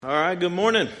All right, good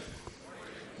morning.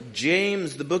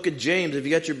 James, the book of James. If you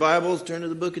got your Bibles, turn to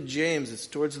the book of James. It's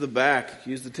towards the back.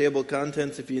 Use the table of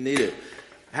contents if you need it.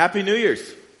 Happy New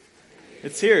Year's.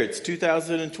 It's here. It's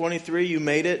 2023. You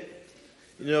made it.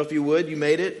 You know, if you would, you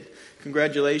made it.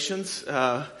 Congratulations.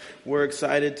 We're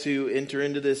excited to enter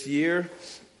into this year.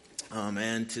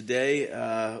 And today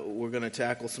we're going to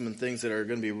tackle some things that are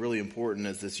going to be really important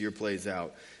as this year plays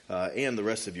out. And the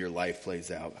rest of your life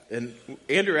plays out. And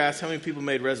Andrew asked how many people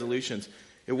made resolutions.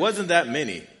 It wasn't that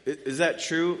many. Is that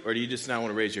true, or do you just not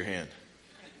want to raise your hand?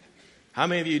 How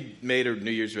many of you made a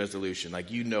New Year's resolution,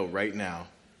 like you know right now?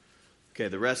 Okay,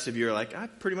 the rest of you are like, I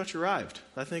pretty much arrived.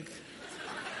 I think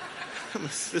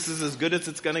this is as good as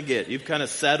it's going to get. You've kind of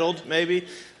settled, maybe,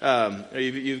 or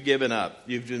you've given up.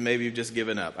 Maybe you've just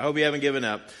given up. I hope you haven't given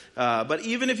up. But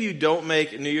even if you don't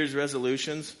make New Year's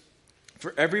resolutions,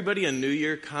 for everybody, a new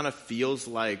year kind of feels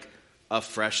like a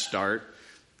fresh start.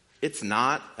 It's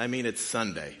not. I mean, it's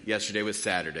Sunday. Yesterday was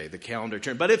Saturday. The calendar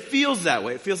turned. But it feels that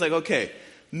way. It feels like, okay,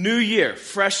 new year,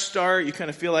 fresh start. You kind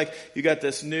of feel like you got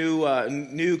this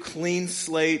new clean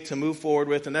slate to move forward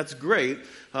with, and that's great.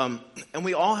 And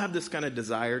we all have this kind of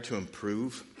desire to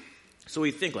improve. So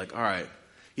we think like, all right,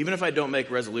 even if I don't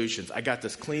make resolutions, I got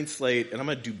this clean slate, and I'm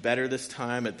going to do better this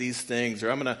time at these things,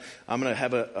 or I'm going to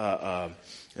have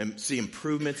and see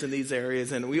improvements in these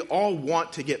areas, and we all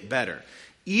want to get better.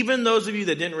 Even those of you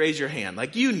that didn't raise your hand,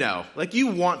 like you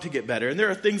want to get better, and there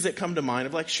are things that come to mind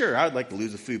of like, sure, I'd like to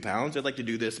lose a few pounds, I'd like to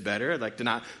do this better, I'd like to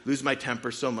not lose my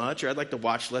temper so much, or I'd like to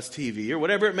watch less TV, or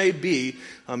whatever it may be.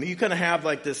 You kind of have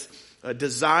like this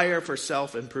desire for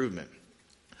self-improvement.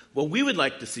 Well, we would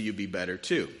like to see you be better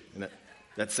too. And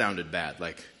that sounded bad,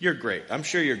 like, you're great, I'm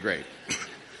sure you're great.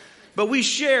 But we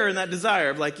share in that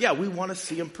desire of like, yeah, we want to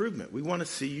see improvement. We want to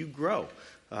see you grow.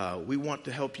 We want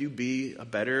to help you be a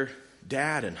better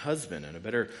dad and husband and a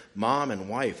better mom and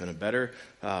wife and a better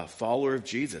follower of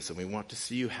Jesus. And we want to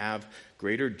see you have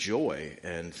greater joy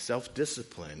and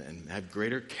self-discipline and have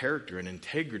greater character and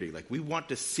integrity. Like, we want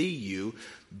to see you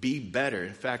be better.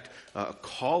 In fact, a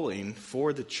calling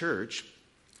for the church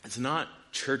is not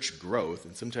church growth,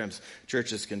 and sometimes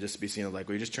churches can just be seen as like,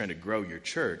 well, you're just trying to grow your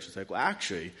church. It's like, well,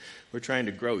 actually, we're trying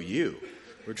to grow you.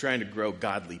 We're trying to grow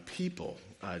godly people.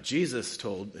 Jesus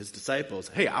told his disciples,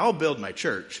 hey, I'll build my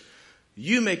church.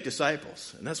 You make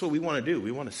disciples. And that's what we want to do.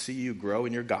 We want to see you grow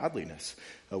in your godliness.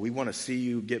 We want to see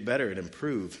you get better and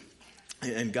improve.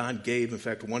 And God gave, in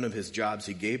fact, one of his jobs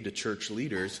he gave to church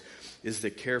leaders is to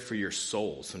care for your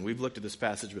souls. And we've looked at this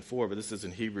passage before, but this is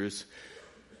in Hebrews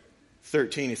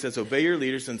 13, he says, obey your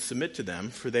leaders and submit to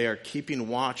them, for they are keeping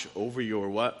watch over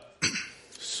your what?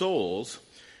 Souls,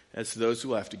 as to those who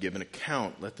will have to give an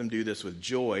account. Let them do this with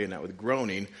joy and not with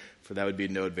groaning, for that would be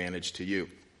no advantage to you.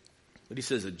 But he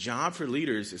says a job for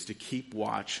leaders is to keep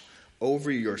watch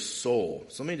over your soul.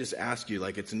 So let me just ask you,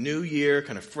 like, it's a new year,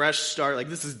 kind of fresh start, like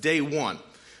this is day one.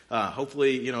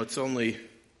 Hopefully, it's only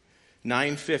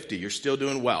 9:50. You're still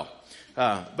doing well.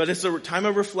 But it's a time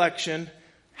of reflection.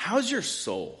 How's your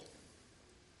soul?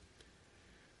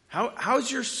 How's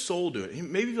your soul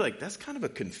doing? Maybe you're like, that's kind of a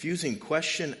confusing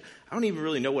question. I don't even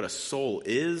really know what a soul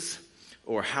is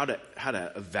or how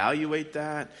to evaluate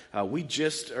that. We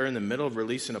just are in the middle of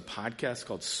releasing a podcast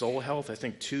called Soul Health. I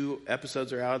think 2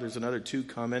 episodes are out. There's another 2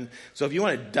 coming. So if you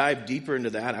want to dive deeper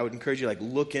into that, I would encourage you to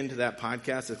look into that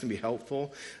podcast. That's going to be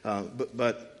helpful.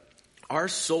 But our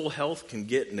soul health can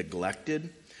get neglected.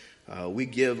 We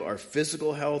give our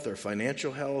physical health, our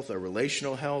financial health, our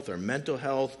relational health, our mental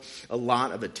health a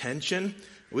lot of attention.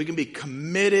 We can be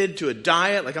committed to a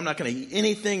diet, like I'm not going to eat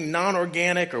anything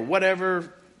non-organic or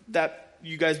whatever that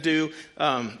you guys do.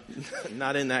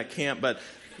 Not in that camp, but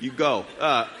you go.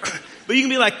 But you can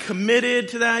be committed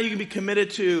to that. You can be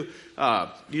committed to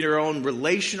your own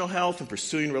relational health and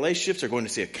pursuing relationships or going to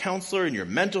see a counselor and your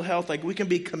mental health. We can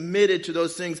be committed to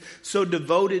those things, so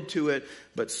devoted to it.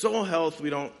 But soul health, we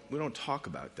don't talk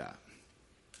about that.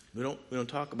 We don't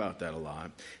talk about that a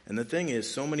lot. And the thing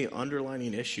is, so many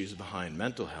underlying issues behind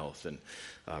mental health and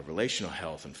relational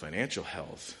health and financial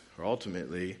health are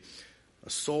ultimately a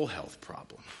soul health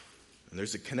problem. And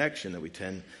there's a connection that we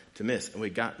tend to miss. And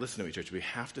listen to me, church, we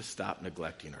have to stop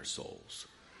neglecting our souls.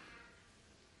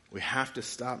 We have to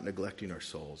stop neglecting our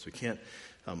souls. We can't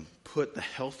put the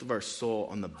health of our soul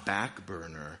on the back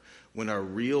burner when our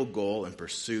real goal and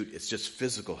pursuit is just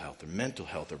physical health or mental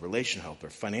health or relational health or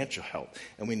financial health,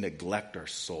 and we neglect our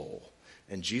soul.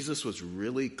 And Jesus was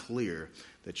really clear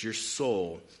that your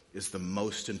soul is the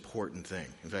most important thing.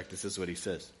 In fact, this is what he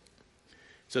says.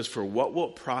 He says, for what will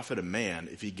it profit a man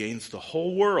if he gains the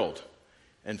whole world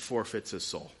and forfeits his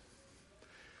soul?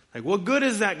 What good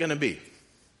is that going to be?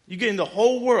 You gain the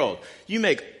whole world. You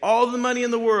make all the money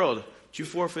in the world, but you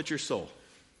forfeit your soul.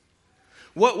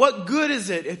 What good is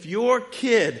it if your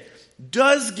kid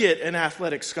does get an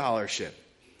athletic scholarship?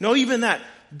 No, even that.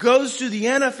 Goes to the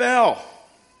NFL,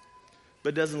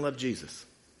 but doesn't love Jesus.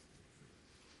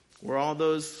 Were all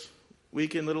those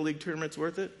weekend Little League tournaments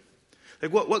worth it?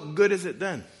 Like, what good is it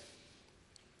then?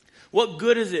 What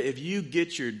good is it if you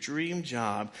get your dream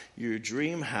job, your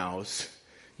dream house,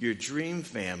 your dream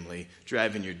family,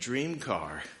 driving your dream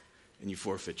car, and you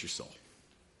forfeit your soul?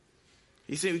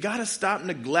 You see, we got to stop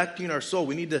neglecting our soul.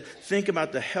 We need to think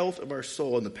about the health of our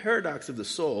soul. And the paradox of the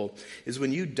soul is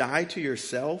when you die to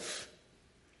yourself,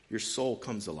 your soul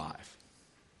comes alive.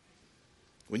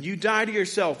 When you die to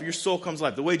yourself, your soul comes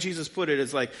alive. The way Jesus put it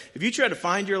is like, if you try to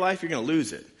find your life, you're going to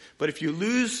lose it. But if you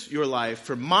lose your life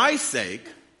for my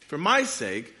sake,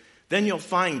 then you'll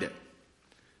find it.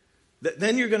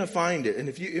 Then you're going to find it.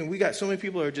 And we got so many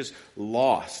people who are just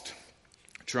lost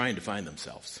trying to find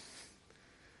themselves.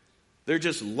 They're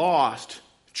just lost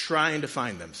trying to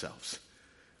find themselves.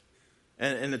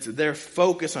 And it's their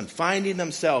focus on finding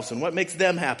themselves and what makes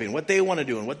them happy and what they want to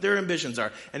do and what their ambitions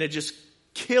are. And it's just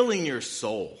killing your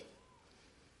soul.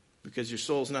 Because your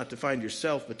soul is not to find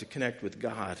yourself, but to connect with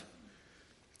God.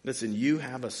 Listen, you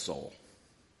have a soul.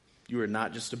 You are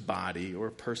not just a body or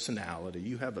a personality.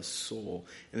 You have a soul.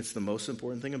 And it's the most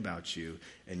important thing about you.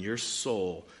 And your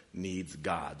soul needs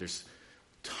God. There's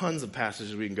tons of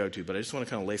passages we can go to, but I just want to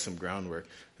kind of lay some groundwork.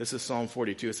 This is Psalm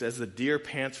 42. It says, "The deer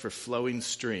pants for flowing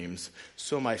streams,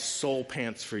 so my soul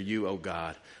pants for you, O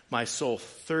God. My soul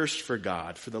thirsts for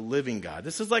God, for the living God."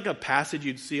 This is like a passage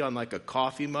you'd see on like a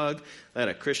coffee mug at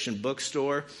a Christian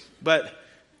bookstore. But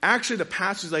actually the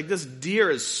passage is like, this deer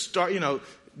is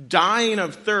dying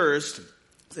of thirst.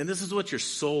 And this is what your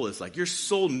soul is like. Your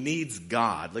soul needs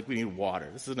God, like we need water.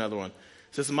 This is another one.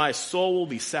 It says, "My soul will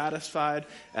be satisfied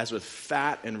as with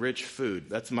fat and rich food."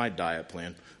 That's my diet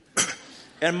plan.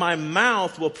 "And my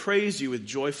mouth will praise you with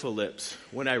joyful lips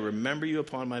when I remember you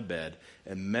upon my bed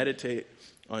and meditate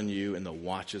on you in the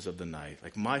watches of the night."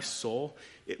 Like my soul,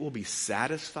 it will be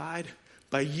satisfied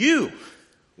by you.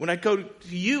 When I go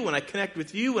to you, when I connect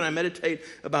with you, when I meditate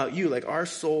about you, like our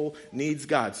soul needs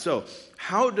God. So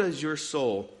how does your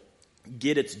soul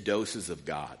get its doses of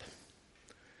God?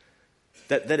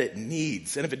 That it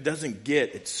needs. And if it doesn't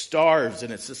get, it starves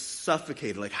and it's just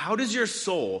suffocated. Like, how does your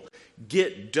soul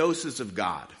get doses of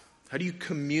God? How do you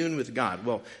commune with God?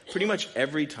 Well, pretty much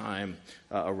every time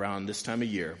around this time of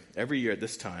year, every year at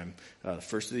this time, the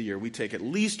first of the year, we take at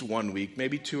least 1 week,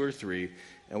 maybe 2 or 3,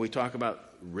 and we talk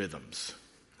about rhythms.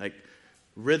 Like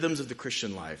rhythms of the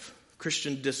Christian life.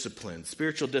 Christian discipline,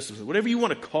 spiritual discipline, whatever you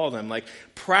want to call them, like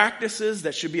practices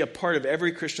that should be a part of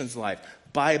every Christian's life.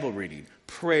 Bible reading,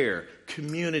 prayer,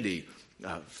 community,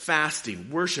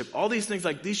 fasting, worship, all these things,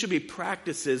 like these should be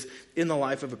practices in the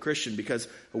life of a Christian because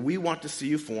we want to see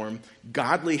you form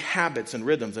godly habits and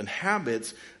rhythms. And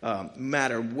habits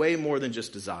matter way more than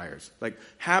just desires. Like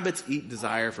habits eat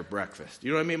desire for breakfast.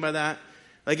 You know what I mean by that?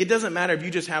 Like it doesn't matter if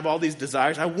you just have all these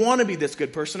desires. I want to be this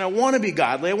good person. I want to be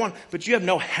godly. But you have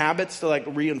no habits to like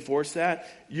reinforce that.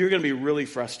 You're going to be really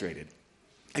frustrated.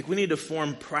 Like we need to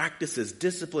form practices,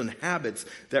 discipline, habits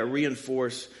that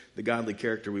reinforce the godly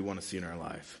character we want to see in our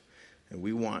life. And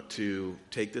we want to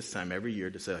take this time every year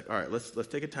to say, like, all right, let's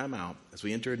take a time out as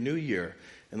we enter a new year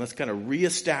and let's kind of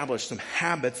reestablish some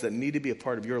habits that need to be a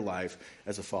part of your life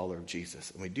as a follower of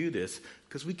Jesus. And we do this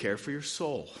because we care for your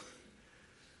soul.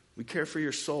 We care for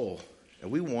your soul, and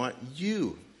we want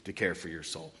you to care for your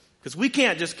soul. Because we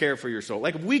can't just care for your soul.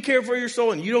 Like if we care for your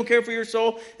soul and you don't care for your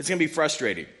soul, it's going to be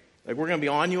frustrating. Like we're going to be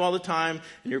on you all the time,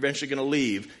 and you're eventually going to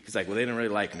leave. It's like, well, they didn't really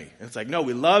like me. And it's like, no,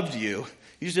 we loved you.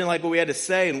 You just didn't like what we had to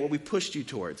say and what we pushed you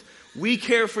towards. We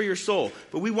care for your soul,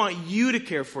 but we want you to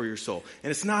care for your soul.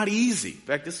 And it's not easy. In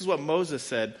fact, this is what Moses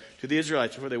said to the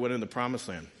Israelites before they went into the promised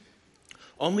land.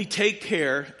 "Only take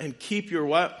care and keep your"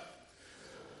 what?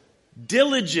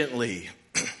 "Diligently,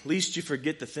 lest you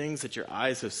forget the things that your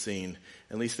eyes have seen,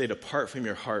 and lest they depart from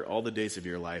your heart all the days of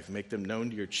your life. Make them known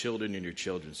to your children and your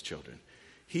children's children."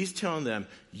 He's telling them,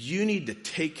 you need to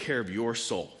take care of your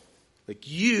soul. Like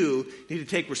you need to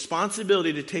take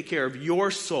responsibility to take care of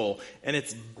your soul. And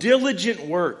it's diligent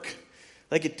work.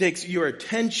 Like it takes your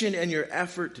attention and your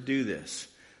effort to do this.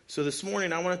 So this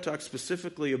morning I want to talk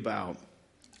specifically about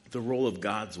the role of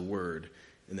God's word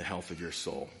in the health of your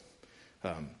soul.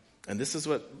 And this is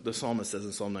what the psalmist says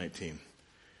in Psalm 19. It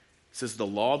says, "The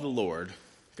law of the Lord,"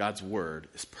 God's word,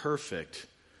 "is perfect,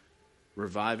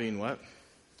 reviving" what?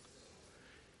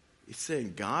 He's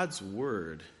saying God's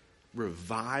word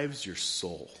revives your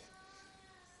soul.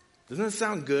 Doesn't that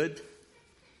sound good?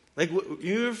 Like,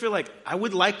 you ever feel like, I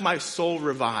would like my soul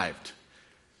revived?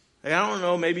 Like, I don't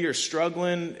know, maybe you're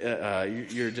struggling,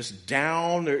 you're just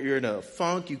down, or you're in a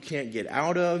funk you can't get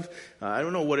out of. I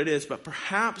don't know what it is, but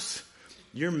perhaps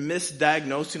you're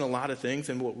misdiagnosing a lot of things,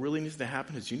 and what really needs to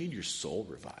happen is you need your soul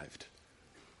revived.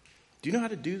 Do you know how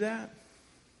to do that?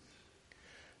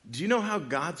 Do you know how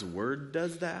God's Word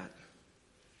does that?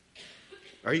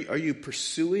 Are you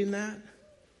pursuing that?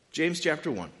 James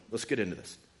chapter 1. Let's get into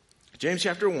this. James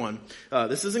chapter 1.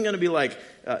 This isn't going to be like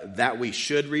that we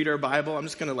should read our Bible. I'm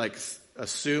just going to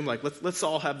assume let's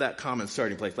all have that common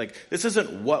starting place. Like, this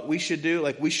isn't what we should do.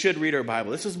 Like, we should read our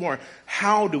Bible. This is more,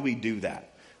 how do we do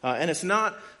that? And it's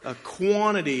not a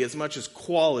quantity as much as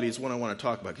quality is what I want to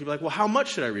talk about. You'd be like, well, how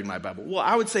much should I read my Bible? Well,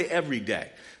 I would say every day.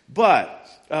 But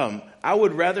I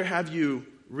would rather have you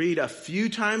read a few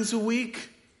times a week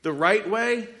the right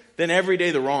way than every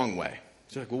day the wrong way.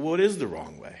 So you're like, well, what is the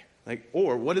wrong way?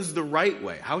 Or what is the right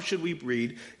way? How should we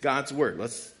read God's Word?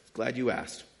 Glad you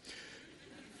asked.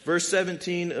 Verse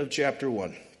 17 of chapter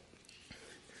 1.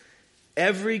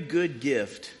 Every good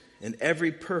gift and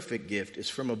every perfect gift is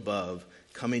from above,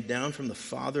 coming down from the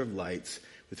Father of lights,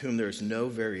 with whom there is no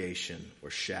variation or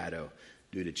shadow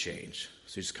due to change.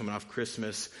 So he's coming off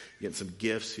Christmas, getting some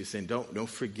gifts. He's saying, don't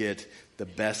forget the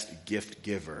best gift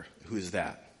giver. Who is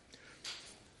that?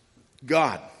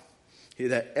 God.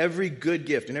 That every good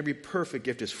gift and every perfect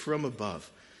gift is from above.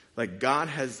 Like, God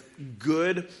has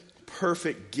good,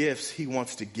 perfect gifts he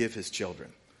wants to give his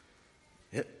children,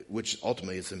 which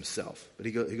ultimately is himself. But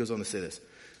he goes on to say this.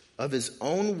 Of his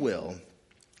own will,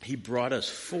 he brought us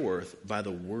forth by the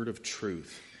word of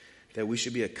truth, that we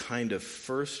should be a kind of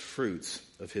first fruits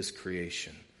of his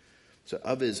creation. So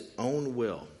of his own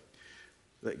will,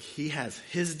 like, he has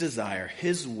his desire,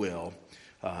 his will,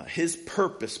 his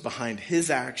purpose behind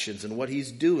his actions, and what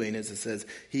he's doing is, it says,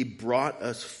 he brought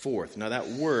us forth. Now that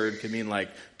word can mean like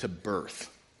to birth.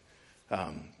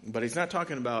 But he's not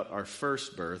talking about our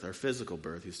first birth, our physical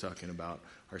birth. He's talking about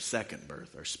our second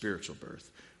birth, our spiritual birth.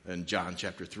 In John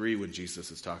chapter 3, when Jesus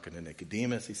is talking to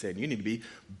Nicodemus, he's saying, you need to be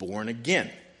born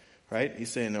again. Right?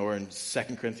 He's saying, or in 2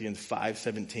 Corinthians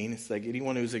 5:17, it's like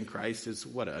anyone who's in Christ is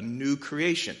what? A new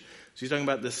creation. So he's talking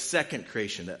about the second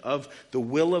creation, that of the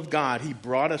will of God, he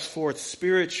brought us forth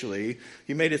spiritually.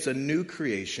 He made us a new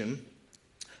creation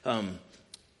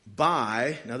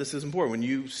now this is important. When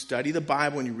you study the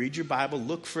Bible, when you read your Bible,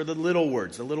 look for the little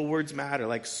words. The little words matter,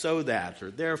 like so that, or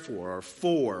therefore, or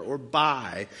for, or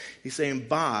by. He's saying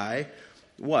by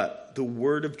what? The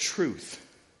word of truth.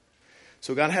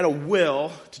 So God had a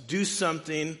will to do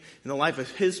something in the life of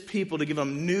his people to give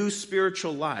them new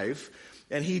spiritual life.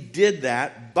 And he did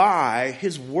that by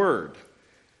his word.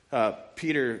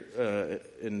 Peter,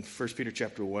 in 1 Peter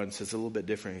chapter 1, says a little bit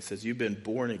different. He says, you've been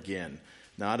born again,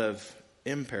 not of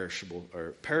imperishable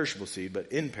or perishable seed,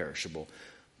 but imperishable,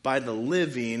 by the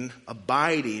living,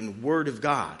 abiding word of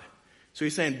God. So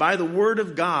he's saying, by the word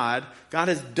of God, God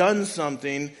has done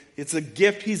something. It's a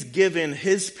gift he's given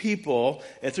his people,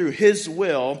 and through his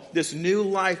will, this new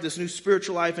life, this new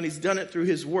spiritual life, and he's done it through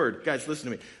his word. Guys,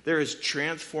 listen to me. There is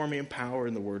transforming power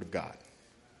in the word of God.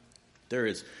 There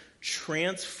is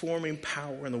transforming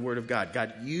power in the word of God.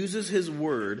 God uses his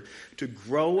word to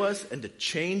grow us and to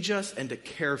change us and to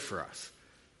care for us.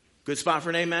 Good spot for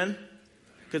an amen?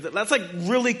 Because that's like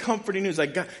really comforting news.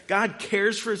 Like, God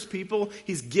cares for his people.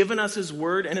 He's given us his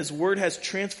word, and his word has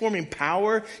transforming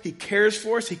power. He cares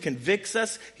for us. He convicts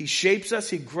us. He shapes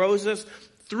us. He grows us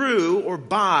through or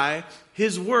by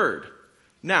his word.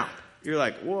 Now, you're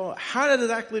like, well, how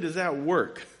exactly does that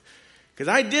work? Because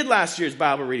I did last year's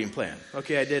Bible reading plan.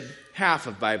 Okay, I did half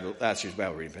of last year's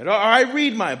Bible reading plan. Or I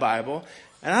read my Bible,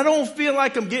 and I don't feel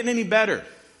like I'm getting any better.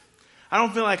 I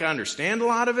don't feel like I understand a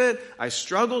lot of it. I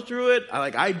struggle through it.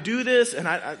 I do this, and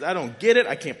I don't get it.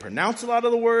 I can't pronounce a lot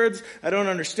of the words. I don't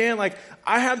understand. Like,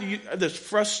 I have this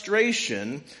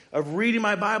frustration of reading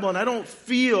my Bible, and I don't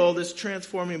feel this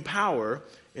transforming power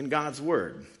in God's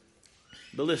word.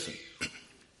 But listen,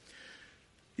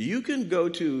 you can go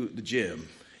to the gym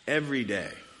every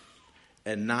day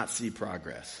and not see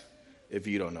progress if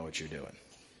you don't know what you're doing,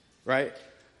 right?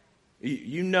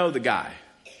 You know the guy.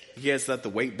 He has the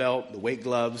weight belt, the weight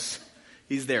gloves.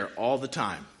 He's there all the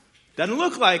time. Doesn't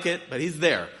look like it, but he's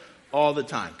there all the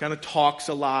time. Kind of talks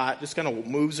a lot, just kind of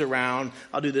moves around.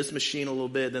 I'll do this machine a little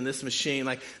bit, then this machine.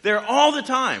 Like, they're all the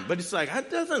time. But it's like,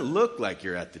 it doesn't look like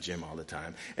you're at the gym all the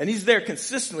time. And he's there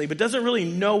consistently, but doesn't really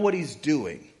know what he's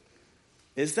doing.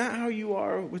 Is that how you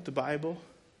are with the Bible?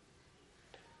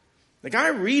 Like, I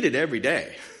read it every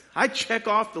day. I check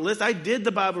off the list. I did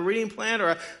the Bible reading plan,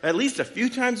 or at least a few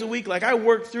times a week. Like, I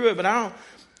work through it, but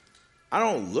I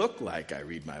don't look like I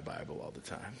read my Bible all the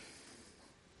time.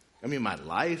 I mean, my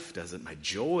life doesn't, my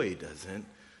joy doesn't,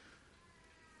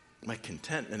 my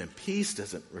contentment and peace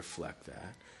doesn't reflect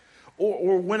that.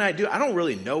 Or when I do, I don't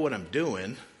really know what I'm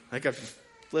doing. Like I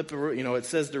flip, it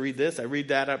says to read this, I read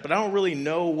that, but I don't really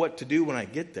know what to do when I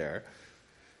get there.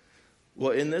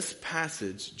 Well, in this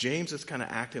passage, James is kind of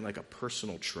acting like a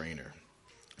personal trainer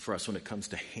for us when it comes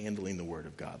to handling the Word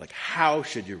of God. Like, how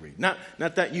should you read? Not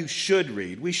that you should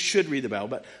read. We should read the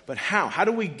Bible, but how? How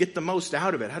do we get the most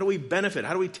out of it? How do we benefit?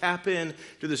 How do we tap in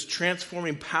to this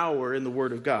transforming power in the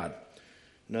Word of God?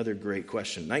 Another great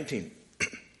question. 19.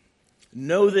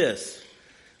 Know this,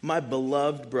 my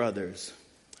beloved brothers,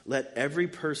 let every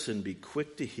person be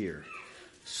quick to hear,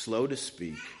 slow to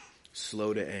speak,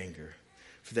 slow to anger.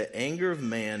 For the anger of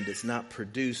man does not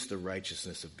produce the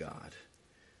righteousness of God.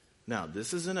 Now,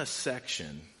 this is in a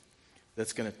section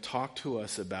that's going to talk to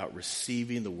us about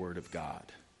receiving the Word of God.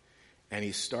 And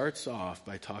he starts off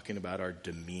by talking about our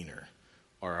demeanor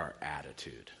or our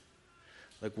attitude.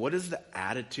 Like, what is the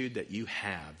attitude that you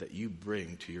have that you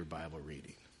bring to your Bible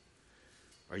reading?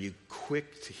 Are you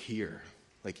quick to hear,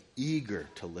 like eager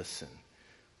to listen?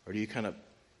 Or do you kind of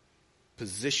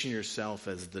position yourself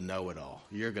as the know-it-all?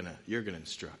 You're gonna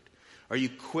instruct. Are you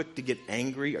quick to get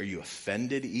angry? Are you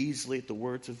offended easily at the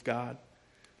words of God?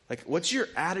 Like, what's your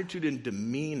attitude and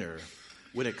demeanor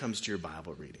when it comes to your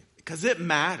Bible reading? Because it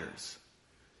matters.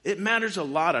 It matters a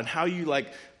lot on how you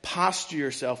posture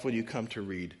yourself when you come to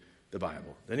read the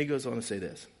Bible. Then he goes on to say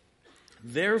this.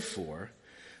 Therefore,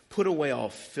 put away all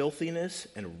filthiness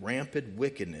and rampant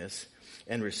wickedness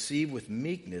and receive with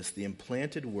meekness the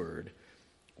implanted word,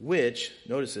 which,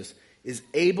 notice this, is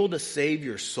able to save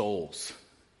your souls.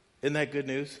 Isn't that good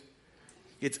news?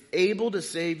 It's able to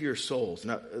save your souls.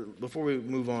 Now, before we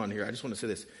move on here, I just want to say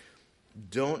this.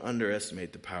 Don't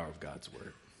underestimate the power of God's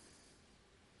word.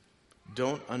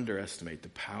 Don't underestimate the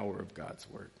power of God's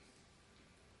word.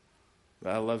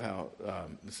 I love how,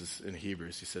 this is in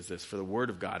Hebrews, he says this, for the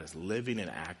word of God is living and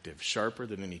active, sharper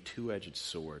than any two-edged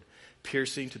sword,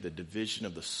 piercing to the division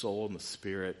of the soul and the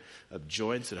spirit, of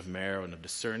joints and of marrow, and of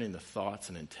discerning the thoughts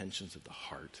and intentions of the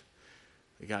heart.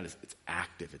 God, it's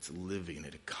active, it's living,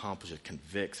 it accomplishes, it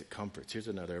convicts, it comforts. Here's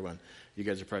another one. You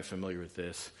guys are probably familiar with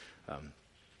this.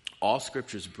 All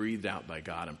scripture is breathed out by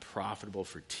God and profitable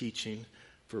for teaching,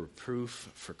 for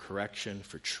reproof, for correction,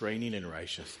 for training in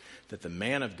righteousness, that the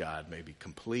man of God may be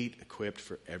complete, equipped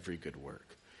for every good work.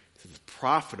 It's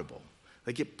profitable.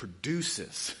 Like, it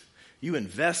produces. You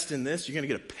invest in this, you're going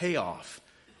to get a payoff.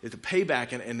 It's a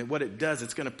payback, and what it does,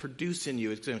 it's going to produce in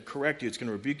you, it's going to correct you, it's going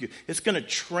to rebuke you, it's going to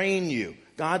train you.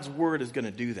 God's word is going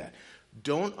to do that.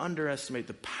 Don't underestimate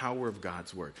the power of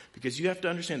God's word, because you have to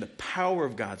understand the power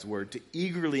of God's word to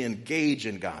eagerly engage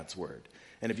in God's word.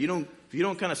 And if you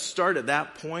don't kind of start at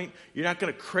that point, you're not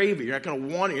going to crave it. You're not going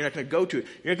to want it. You're not going to go to it.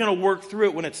 You're not going to work through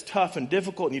it when it's tough and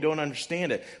difficult and you don't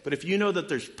understand it. But if you know that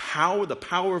there's power, the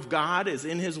power of God is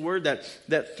in his word,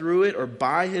 that through it or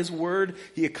by his word,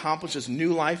 he accomplishes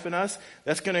new life in us,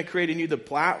 that's going to create in you the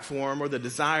platform or the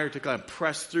desire to kind of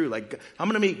press through. Like, I'm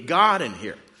going to meet God in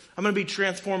here. I'm going to be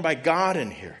transformed by God in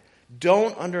here.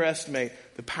 Don't underestimate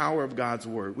the power of God's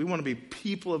word. We want to be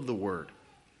people of the word.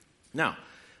 Now,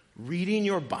 reading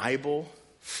your Bible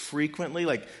frequently,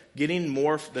 like getting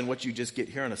more than what you just get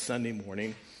here on a Sunday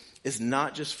morning, is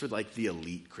not just for like the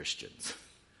elite Christians.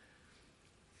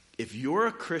 If you're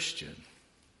a Christian,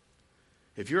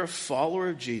 if you're a follower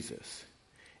of Jesus,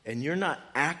 and you're not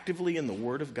actively in the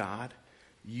Word of God,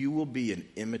 you will be an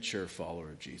immature follower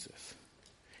of Jesus.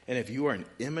 And if you are an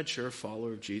immature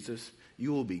follower of Jesus,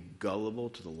 you will be gullible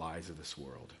to the lies of this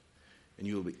world. And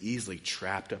you will be easily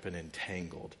trapped up and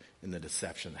entangled in the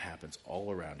deception that happens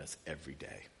all around us every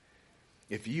day.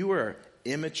 If you are an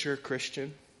immature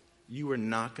Christian, you are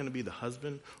not going to be the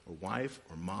husband or wife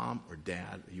or mom or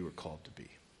dad that you were called to be.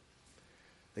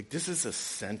 Like, this is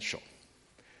essential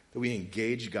that we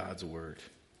engage God's word.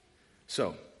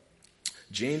 So,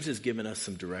 James has given us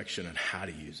some direction on how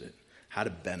to use it, how to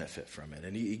benefit from it.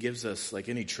 And he gives us, like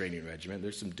any training regimen,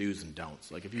 there's some do's and don'ts.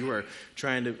 Like if you were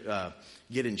trying to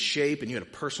get in shape and you had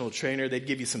a personal trainer, they'd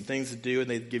give you some things to do and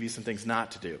they'd give you some things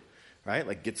not to do, right?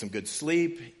 Like get some good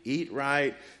sleep, eat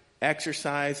right,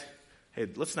 exercise. Hey,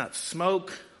 let's not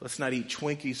smoke. Let's not eat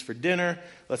Twinkies for dinner.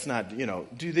 Let's not,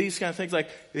 do these kind of things. Like,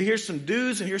 here's some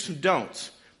do's and here's some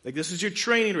don'ts. Like, this is your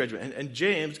training regimen. And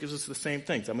James gives us the same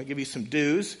things. I'm going to give you some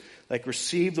do's, like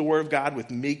receive the word of God with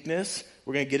meekness.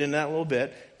 We're going to get into that in a little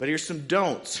bit. But here's some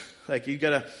don'ts. Like, you got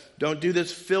to, don't do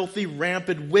this filthy,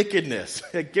 rampant wickedness.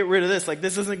 Get rid of this. Like,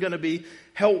 this isn't going to be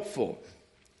helpful.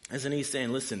 Isn't he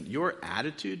saying, listen, your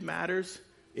attitude matters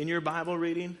in your Bible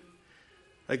reading?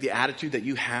 like the attitude that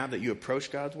you have, that you approach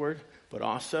God's word, but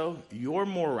also your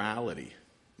morality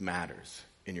matters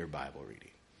in your Bible reading.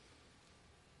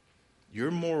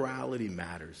 Your morality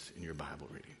matters in your Bible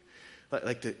reading.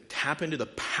 Like to tap into the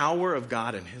power of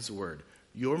God and his word,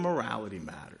 your morality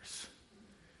matters.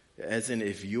 As in,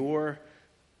 if you're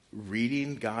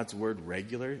reading God's word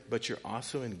regular, but you're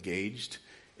also engaged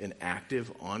in active,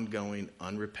 ongoing,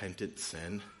 unrepentant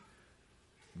sin,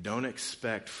 don't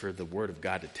expect for the word of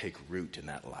God to take root in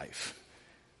that life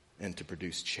and to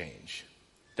produce change.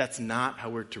 That's not how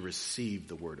we're to receive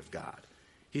the word of God.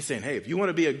 He's saying, hey, if you want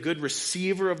to be a good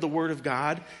receiver of the word of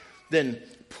God, then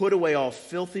put away all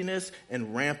filthiness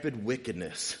and rampant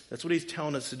wickedness. That's what he's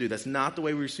telling us to do. That's not the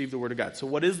way we receive the word of God. So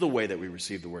what is the way that we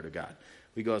receive the word of God?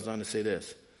 He goes on to say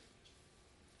this.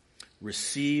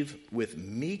 Receive with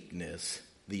meekness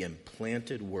the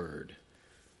implanted word.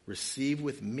 Receive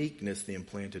with meekness the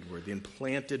implanted word. The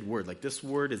implanted word. Like this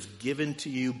word is given to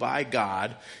you by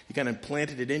God. He kind of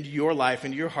implanted it into your life,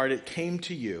 into your heart. It came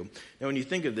to you. Now when you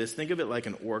think of this, think of it like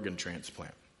an organ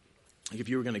transplant. Like if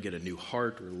you were going to get a new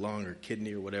heart or lung or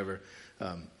kidney or whatever,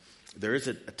 there is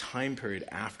a time period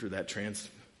after that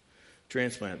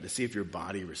transplant to see if your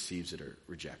body receives it or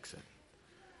rejects it.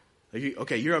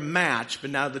 Okay, you're a match,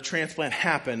 but now the transplant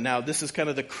happened. Now this is kind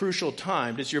of the crucial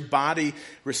time. Does your body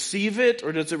receive it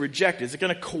or does it reject it? Is it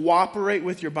going to cooperate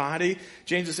with your body?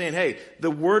 James is saying, hey,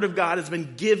 the word of God has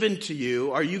been given to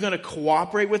you. Are you going to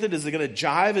cooperate with it? Is it going to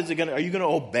jive? Are you going to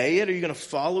obey it? Are you going to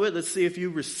follow it? Let's see if you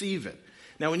receive it.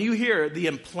 Now when you hear the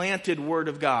implanted word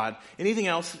of God, anything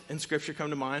else in Scripture come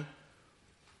to mind?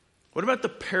 What about the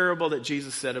parable that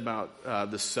Jesus said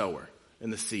about the sower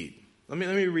and the seed? Let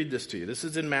me read this to you. This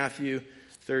is in Matthew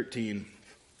 13.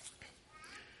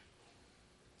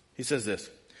 He says this.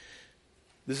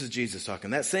 This is Jesus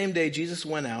talking. That same day Jesus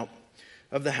went out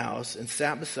of the house and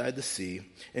sat beside the sea,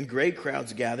 and great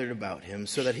crowds gathered about him,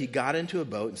 so that he got into a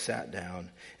boat and sat down.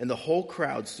 And the whole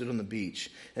crowd stood on the beach.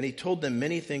 And he told them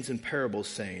many things in parables,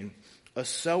 saying, a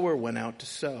sower went out to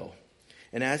sow.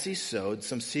 And as he sowed,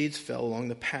 some seeds fell along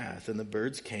the path, and the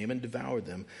birds came and devoured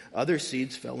them. Other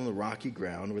seeds fell on the rocky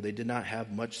ground, where they did not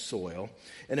have much soil.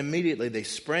 And immediately they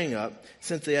sprang up,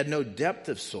 since they had no depth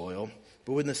of soil.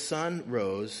 But when the sun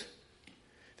rose,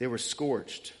 they were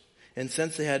scorched. And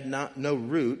since they had no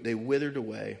root, they withered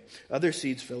away. Other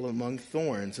seeds fell among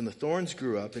thorns, and the thorns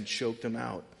grew up and choked them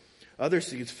out. Other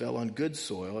seeds fell on good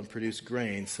soil and produced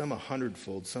grain, some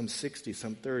 100-fold, some 60,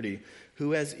 some 30.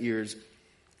 Who has ears,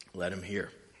 let him hear.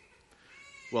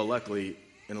 Well, luckily,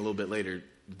 and a little bit later,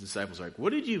 the disciples are like,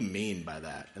 what did you mean by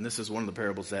that? And this is one of the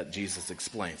parables that Jesus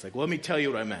explains. Like, well, let me tell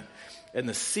you what I meant. And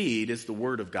the seed is the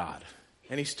word of God.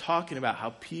 And he's talking about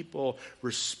how people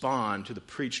respond to the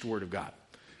preached word of God.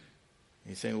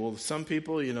 And he's saying, well, some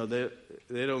people,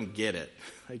 they don't get it.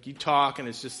 Like you talk and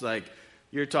it's just like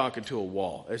you're talking to a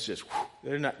wall. It's just,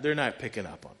 they're not picking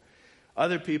up on it.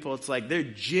 Other people, it's like they're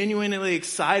genuinely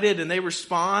excited and they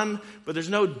respond, but there's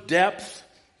no depth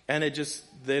and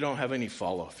they don't have any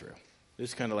follow through.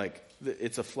 It's kind of like,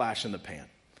 it's a flash in the pan.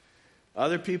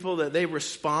 Other people that they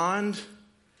respond,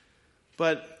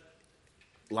 but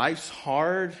life's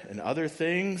hard and other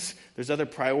things, there's other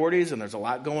priorities and there's a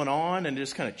lot going on and it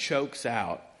just kind of chokes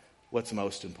out what's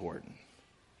most important.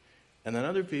 And then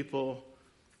other people,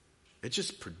 it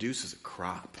just produces a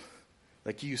crop.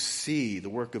 Like you see the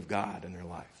work of God in their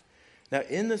life. Now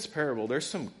in this parable, there's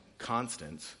some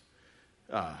constants.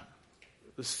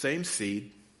 The same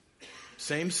seed,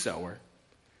 same sower.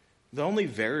 The only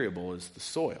variable is the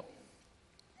soil.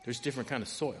 There's different kind of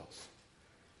soils.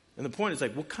 And the point is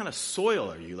like, what kind of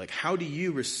soil are you? Like how do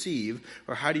you receive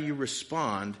or how do you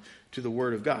respond to the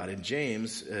word of God? And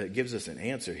James gives us an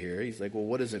answer here. He's like, well,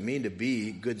 what does it mean to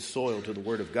be good soil to the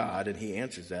word of God? And he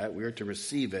answers that. We are to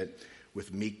receive it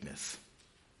with meekness.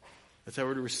 That's how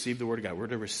we're to receive the word of God. We're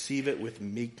to receive it with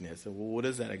meekness. Well, what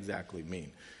does that exactly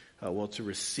mean? Well, to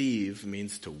receive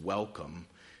means to welcome.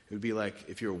 It would be like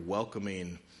if you're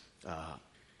welcoming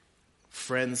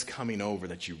friends coming over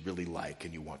that you really like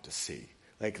and you want to see.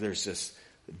 Like there's this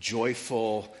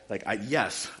joyful, like, I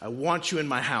want you in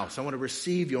my house. I want to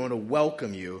receive you. I want to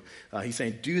welcome you. He's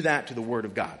saying, do that to the word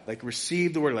of God. Like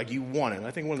receive the word like you want it. And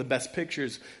I think one of the best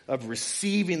pictures of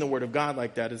receiving the word of God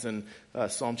like that is in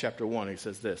Psalm chapter 1. He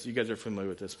says this. You guys are familiar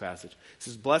with this passage. It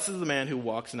says, blessed is the man who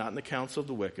walks not in the counsel of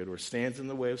the wicked, or stands in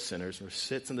the way of sinners, or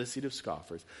sits in the seat of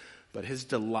scoffers. But his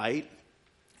delight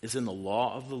is in the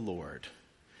law of the Lord.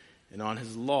 And on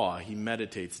his law he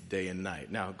meditates day and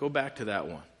night. Now, go back to that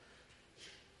one.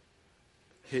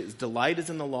 His delight is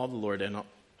in the law of the Lord, and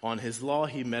on his law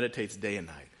he meditates day and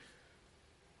night.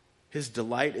 His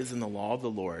delight is in the law of the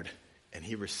Lord, and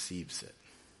he receives it.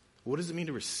 What does it mean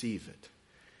to receive it?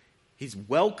 He's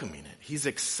welcoming it. He's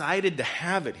excited to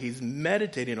have it. He's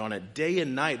meditating on it day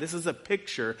and night. This is a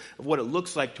picture of what it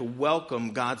looks like to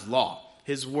welcome God's law,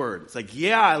 His word. It's like,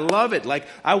 yeah, I love it. Like,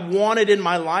 I want it in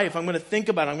my life. I'm going to think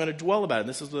about it. I'm going to dwell about it. And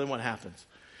this is then what happens.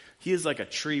 He is like a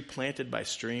tree planted by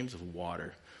streams of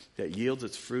water that yields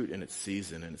its fruit in its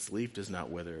season, and its leaf does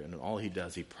not wither, and in all he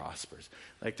does, he prospers.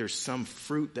 Like there's some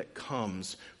fruit that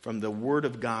comes from the word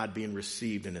of God being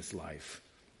received in his life.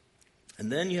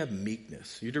 And then you have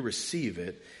meekness. You're to receive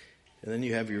it, and then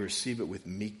you receive it with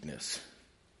meekness.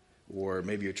 Or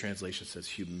maybe your translation says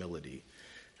humility.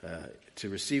 To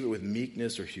receive it with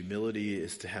meekness or humility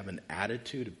is to have an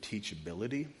attitude of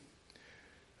teachability.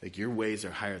 Like your ways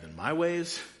are higher than my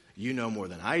ways. You know more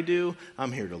than I do.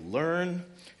 I'm here to learn.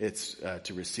 It's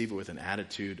to receive it with an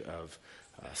attitude of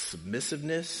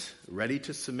submissiveness, ready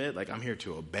to submit. Like I'm here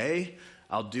to obey.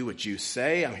 I'll do what you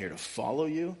say. I'm here to follow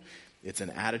you. It's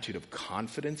an attitude of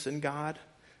confidence in God.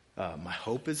 My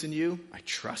hope is in you. I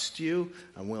trust you.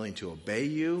 I'm willing to obey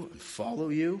you and follow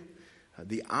you.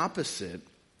 The opposite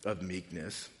of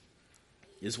meekness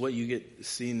is what you get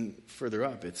seen further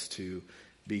up. It's to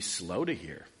be slow to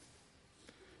hear.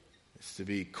 It's to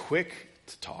be quick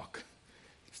to talk.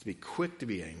 It's to be quick to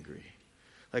be angry.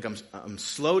 Like I'm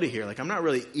slow to hear. Like I'm not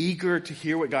really eager to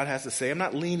hear what God has to say. I'm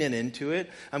not leaning into it.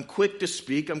 I'm quick to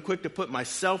speak. I'm quick to put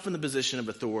myself in the position of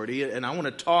authority. And I want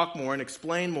to talk more and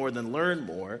explain more than learn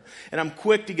more. And I'm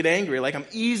quick to get angry. Like I'm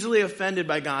easily offended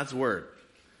by God's word.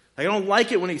 Like I don't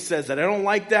like it when he says that. I don't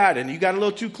like that. And you got a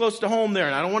little too close to home there.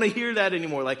 And I don't want to hear that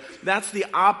anymore. Like that's the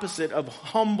opposite of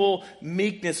humble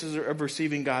meekness of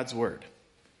receiving God's word.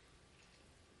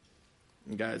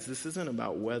 And guys, this isn't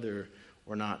about whether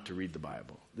or not to read the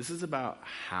Bible. This is about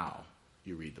how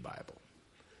you read the Bible.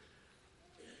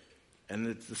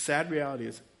 And the sad reality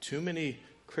is too many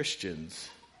Christians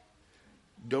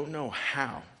don't know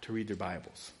how to read their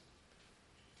Bibles.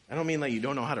 I don't mean like you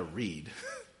don't know how to read.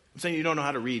 I'm saying you don't know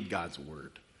how to read God's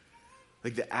word.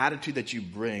 Like the attitude that you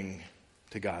bring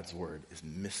to God's word is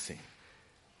missing.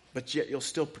 But yet you'll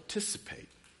still participate.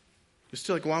 You're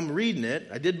still like, well, I'm reading it.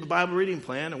 I did the Bible reading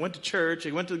plan. I went to church.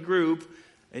 I went to the group.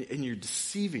 And you're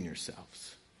deceiving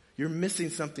yourselves. You're missing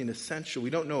something essential. We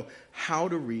don't know how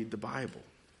to read the Bible.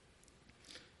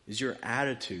 Is your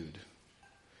attitude,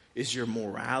 is your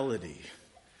morality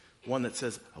one that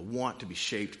says, I want to be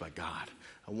shaped by God.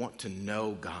 I want to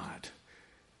know God.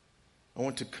 I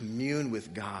want to commune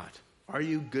with God. Are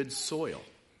you good soil?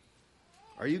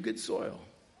 Are you good soil?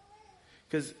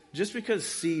 Because just because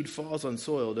seed falls on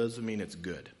soil doesn't mean it's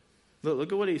good.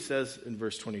 Look at what he says in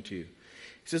verse 22.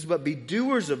 He says, but be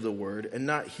doers of the word and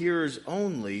not hearers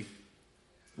only.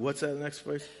 What's that next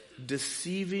place?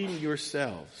 Deceiving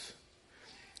yourselves.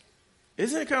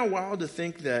 Isn't it kind of wild to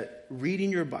think that reading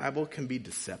your Bible can be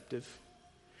deceptive?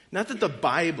 Not that the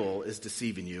Bible is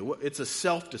deceiving you. It's a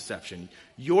self-deception.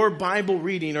 Your Bible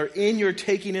reading or in your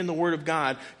taking in the Word of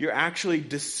God, you're actually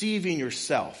deceiving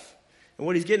yourself. And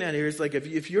what he's getting at here is like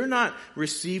if you're not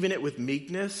receiving it with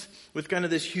meekness, with kind of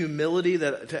this humility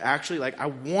that to actually like, I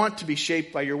want to be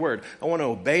shaped by your word. I want to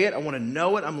obey it. I want to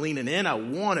know it. I'm leaning in. I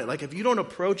want it. Like if you don't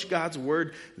approach God's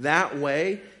word that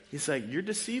way, he's like, you're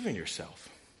deceiving yourself.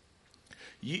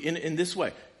 In this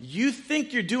way, you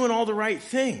think you're doing all the right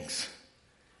things.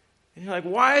 And you're like,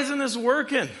 why isn't this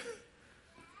working?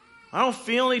 I don't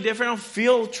feel any different. I don't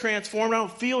feel transformed. I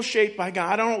don't feel shaped by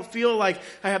God. I don't feel like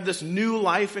I have this new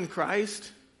life in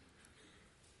Christ.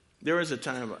 There was a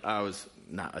time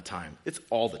it's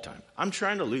all the time. I'm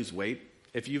trying to lose weight.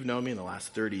 If you've known me in the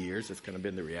last 30 years, that's kind of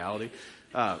been the reality.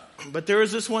 But there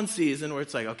was this one season where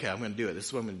it's like, okay, I'm going to do it. This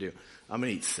is what I'm going to do. I'm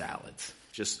going to eat salads.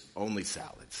 Just only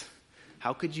salads.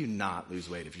 How could you not lose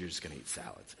weight if you're just going to eat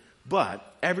salads?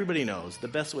 But everybody knows the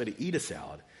best way to eat a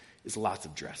salad is lots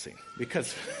of dressing.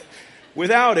 Because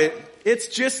without it, it's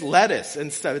just lettuce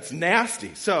and stuff. It's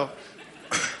nasty. So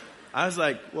I was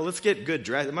like, well, let's get good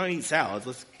dressing. I'm going to eat salads.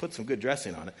 Let's put some good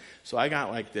dressing on it. So I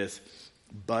got like this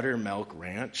buttermilk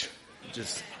ranch.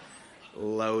 Just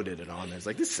loaded it on there. It's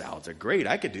like, these salads are great.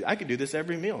 I could do this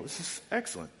every meal. This is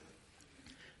excellent.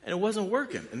 And it wasn't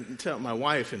working until my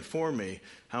wife informed me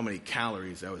how many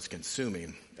calories I was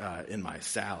consuming in my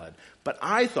salad. But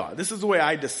I thought, this is the way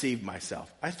I deceived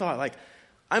myself. I thought, like,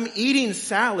 I'm eating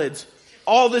salads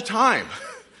all the time.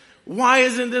 Why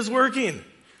isn't this working?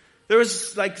 There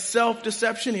was like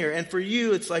self-deception here. And for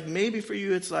you, it's like, maybe for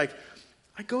you, it's like,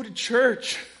 I go to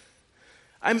church.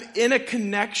 I'm in a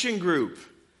connection group.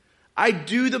 I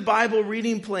do the Bible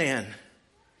reading plan.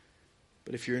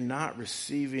 But if you're not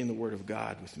receiving the word of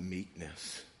God with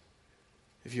meekness,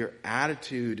 if your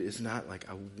attitude is not like,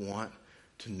 I want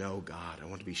to know God, I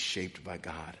want to be shaped by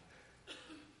God,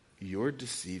 you're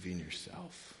deceiving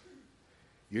yourself.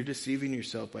 You're deceiving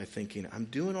yourself by thinking, I'm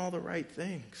doing all the right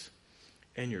things.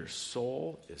 And your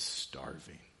soul is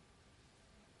starving.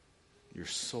 Your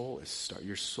soul is starving.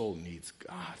 Your soul needs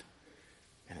God.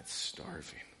 And it's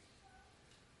starving.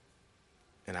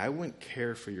 And I wouldn't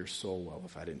care for your soul well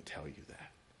if I didn't tell you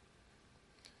that.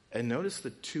 And notice the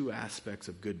two aspects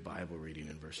of good Bible reading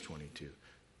in verse 22.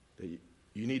 That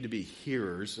you need to be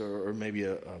hearers, or maybe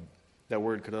that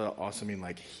word could also mean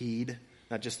like heed.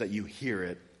 Not just that you hear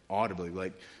it audibly,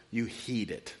 like you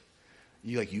heed it.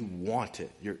 You want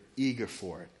it. You're eager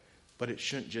for it. But it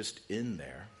shouldn't just end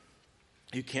there.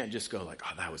 You can't just go like,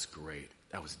 oh, that was great.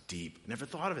 That was deep. Never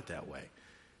thought of it that way.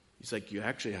 It's like you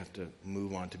actually have to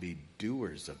move on to be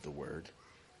doers of the word.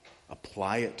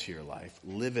 Apply it to your life.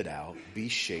 Live it out. Be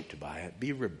shaped by it.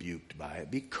 Be rebuked by it.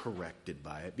 Be corrected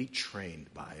by it. Be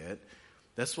trained by it.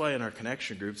 That's why in our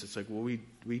connection groups, it's like, well,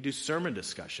 we do sermon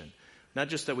discussion. Not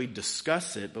just that we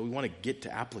discuss it, but we want to get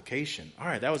to application. All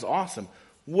right, that was awesome.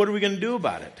 What are we going to do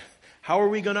about it? How are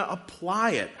we going to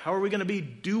apply it? How are we going to be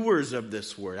doers of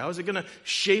this word? How is it going to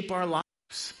shape our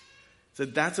lives? So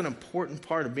that's an important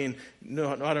part of being,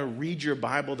 know how to read your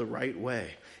Bible the right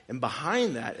way. And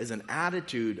behind that is an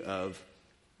attitude of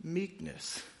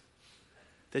meekness.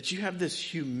 That you have this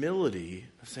humility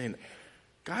of saying,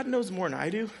 God knows more than I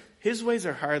do. His ways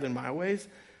are higher than my ways.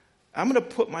 I'm going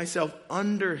to put myself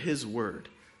under his word.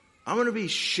 I'm going to be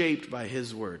shaped by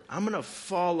his word. I'm going to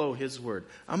follow his word.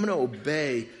 I'm going to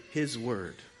obey his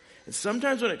word. And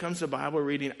sometimes when it comes to Bible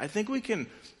reading, I think we can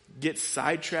get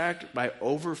sidetracked by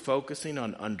over-focusing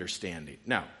on understanding.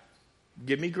 Now,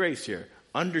 give me grace here.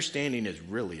 Understanding is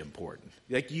really important.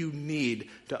 Like you need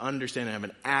to understand and have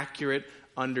an accurate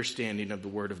understanding of the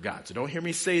word of God. So don't hear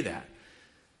me say that.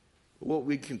 What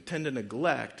we can tend to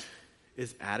neglect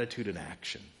is attitude and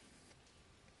action.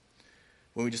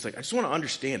 When we just like, I just want to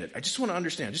understand it. I just want to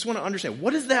understand. I just want to understand.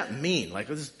 What does that mean? Like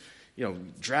this,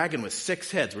 dragon with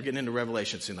 6 heads. We're getting into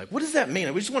Revelation soon. Like, what does that mean?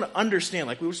 Like, we just want to understand.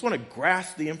 Like, we just want to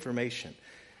grasp the information,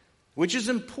 which is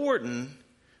important.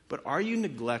 But are you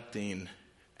neglecting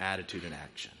attitude and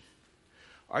action?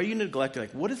 Are you neglecting,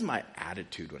 like, what is my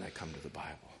attitude when I come to the Bible?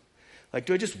 Like,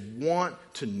 do I just want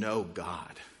to know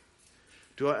God?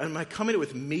 Am I coming to it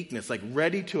with meekness, like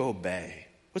ready to obey?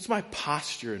 What's my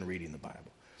posture in reading the Bible?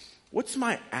 What's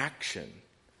my action?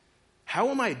 How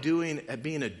am I doing at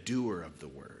being a doer of the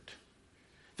word?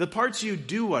 The parts you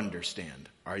do understand,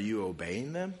 are you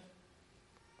obeying them?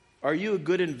 Are you a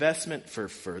good investment for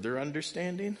further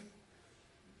understanding?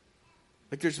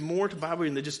 Like there's more to Bible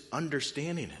reading than just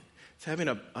understanding it. It's having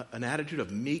an attitude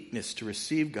of meekness to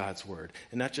receive God's word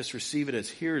and not just receive it as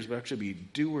hearers, but actually be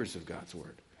doers of God's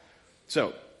word.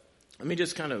 So let me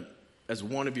just kind of, as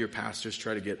one of your pastors,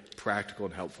 try to get practical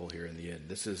and helpful here in the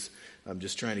end. I'm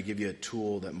just trying to give you a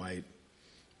tool that might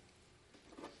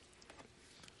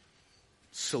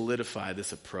solidify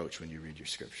this approach when you read your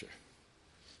scripture.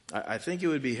 I think it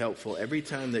would be helpful every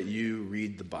time that you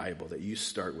read the Bible that you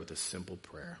start with a simple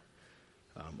prayer.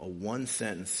 A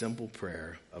one-sentence simple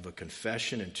prayer of a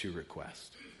confession and 2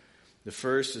 requests. The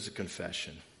first is a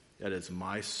confession. That is,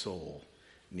 my soul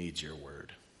needs your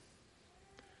word.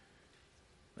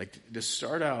 Like to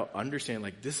start out, understand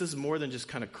like this is more than just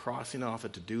kind of crossing off a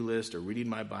to-do list or reading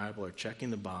my Bible or checking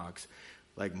the box.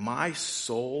 Like my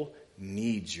soul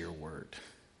needs your word.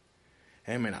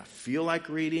 And I may not feel like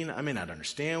reading. I may not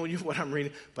understand what I'm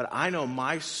reading. But I know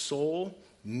my soul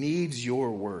needs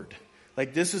your word.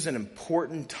 Like this is an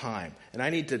important time. And I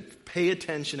need to pay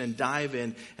attention and dive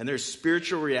in. And there's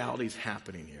spiritual realities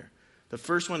happening here. The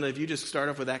first one, if you just start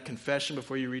off with that confession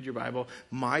before you read your Bible,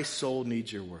 my soul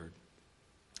needs your word.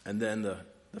 And then the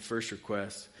first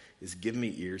request is give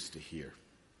me ears to hear.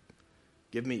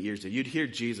 Give me ears to hear. You'd hear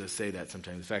Jesus say that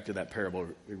sometimes. In fact, in that parable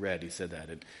we read, he said that.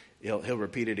 And he'll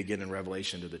repeat it again in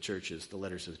Revelation to the churches, the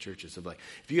letters to the churches. Of like,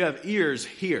 if you have ears,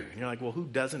 hear. And you're like, well, who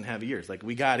doesn't have ears? Like,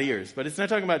 we got ears. But it's not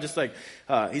talking about just like,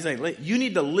 he's like, you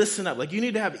need to listen up. Like, you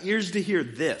need to have ears to hear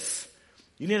this.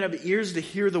 You need to have ears to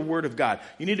hear the word of God.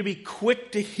 You need to be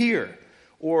quick to hear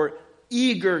or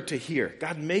eager to hear.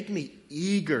 God, make me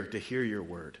eager to hear your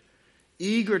word.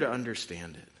 Eager to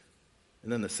understand it.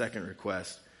 And then the second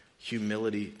request,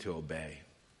 humility to obey.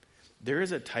 There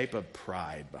is a type of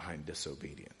pride behind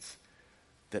disobedience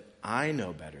that I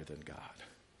know better than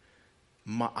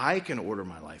God. I can order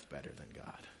my life better than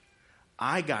God.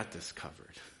 I got this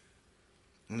covered.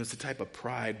 And there's a type of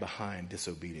pride behind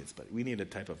disobedience, but we need a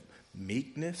type of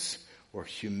meekness or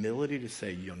humility to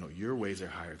say, your ways are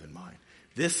higher than mine.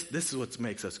 This is what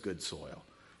makes us good soil.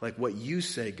 like what you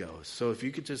say goes. So if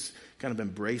you could just kind of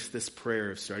embrace this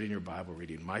prayer of starting your Bible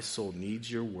reading. My soul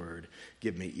needs your word.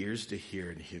 Give me ears to hear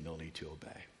and humility to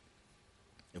obey.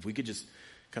 If we could just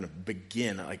kind of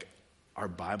begin like our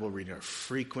Bible reading, our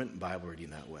frequent Bible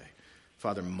reading that way.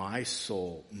 Father, my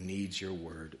soul needs your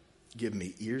word. Give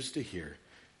me ears to hear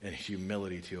and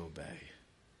humility to obey.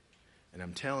 And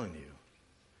I'm telling you,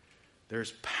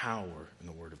 there's power in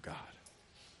the word of God.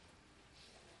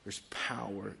 There's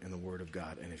power in the word of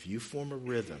God. And if you form a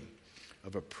rhythm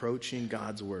of approaching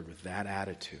God's word with that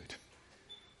attitude,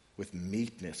 with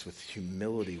meekness, with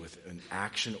humility, with an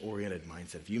action-oriented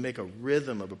mindset, if you make a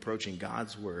rhythm of approaching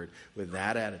God's word with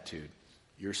that attitude,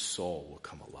 your soul will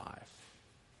come alive.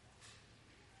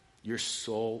 Your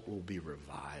soul will be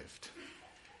revived,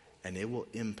 and it will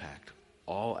impact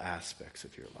all aspects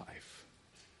of your life.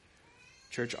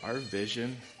 Church, our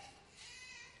vision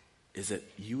is that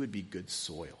you would be good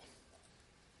soil.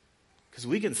 Because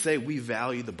we can say we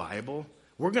value the Bible.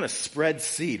 We're going to spread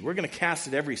seed. We're going to cast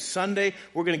it every Sunday.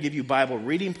 We're going to give you Bible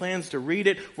reading plans to read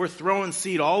it. We're throwing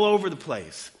seed all over the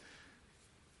place.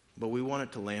 But we want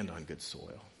it to land on good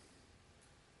soil.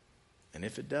 And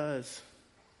if it does,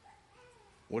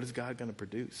 what is God going to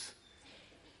produce?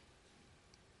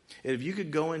 And if you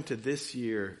could go into this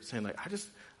year saying, like,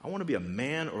 I want to be a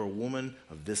man or a woman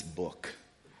of this book.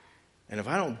 And if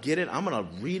I don't get it, I'm going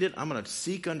to read it. I'm going to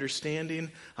seek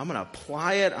understanding. I'm going to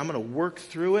apply it. I'm going to work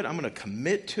through it. I'm going to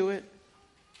commit to it.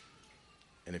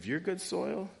 And if you're good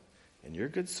soil, and you're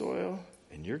good soil,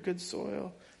 and you're good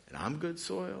soil, and I'm good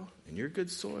soil, and you're good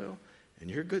soil,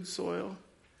 and you're good soil,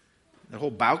 that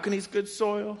whole balcony's good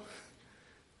soil,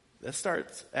 that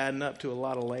starts adding up to a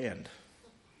lot of land.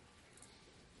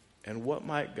 And what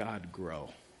might God grow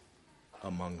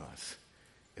among us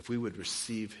if we would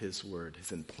receive his word,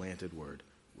 his implanted word,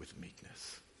 with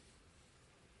meekness?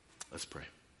 Let's pray.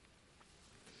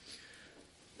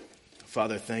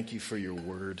 Father, thank you for your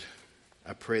word.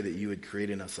 I pray that you would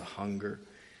create in us a hunger.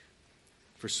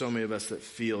 For so many of us that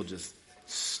feel just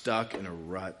stuck in a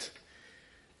rut,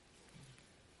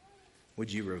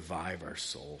 would you revive our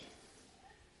soul?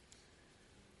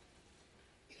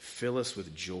 Fill us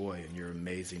with joy in your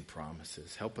amazing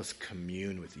promises. Help us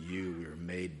commune with you. We were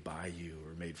made by you. We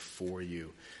were made for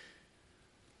you.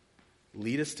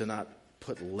 Lead us to not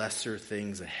put lesser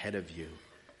things ahead of you.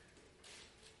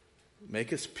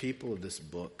 Make us people of this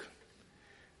book.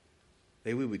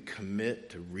 That we would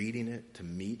commit to reading it, to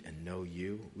meet and know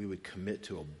you. We would commit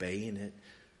to obeying it,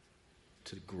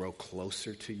 to grow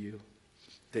closer to you.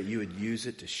 That you would use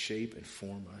it to shape and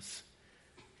form us.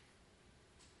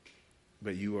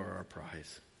 But you are our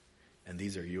prize, and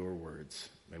these are your words.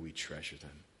 May we treasure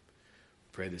them.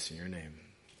 Pray this in your name.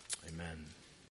 Amen.